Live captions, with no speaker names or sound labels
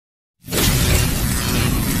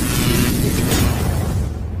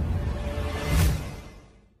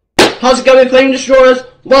how's it going, Flame Destroyers?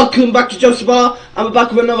 Welcome back to Joseph R. I'm back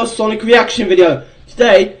with another Sonic reaction video.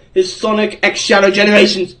 Today is Sonic X Shadow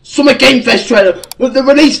Generations Summer Game Fest trailer with the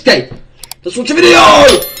release date. Let's watch the video!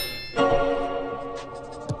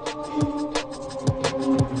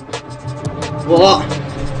 What?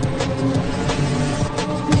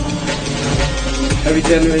 Every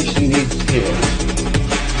generation needs heroes.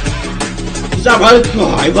 Is that right?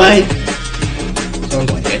 Highway?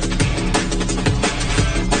 Sounds like it.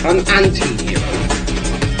 An anti-hero.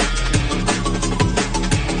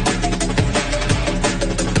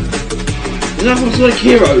 Is that from Sonic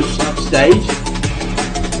Heroes upstage?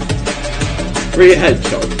 3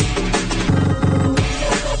 headshots.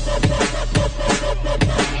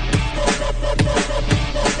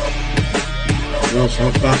 No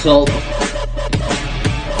Sonic Battle.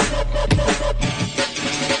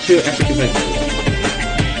 2 epic adventures.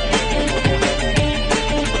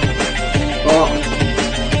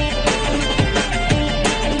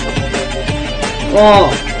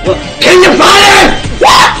 Oh, look. Can you find it?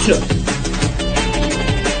 What?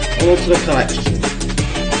 On to the collection.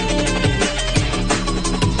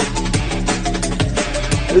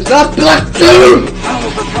 Is that Black Doom? I'll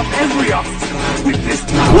overcome every obstacle with this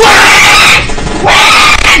power.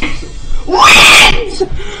 Wings!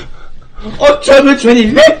 October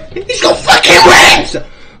 25th! He's got fucking wings!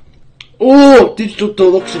 Oh, Digital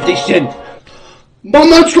Deluxe Edition. My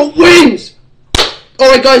man's got wings!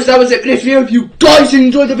 Alright guys, that was it for this video. If you guys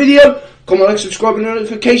enjoyed the video, comment, like, subscribe, and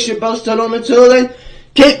notification bells turn on until then.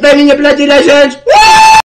 Keep banging your bloody legends!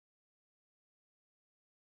 Woo!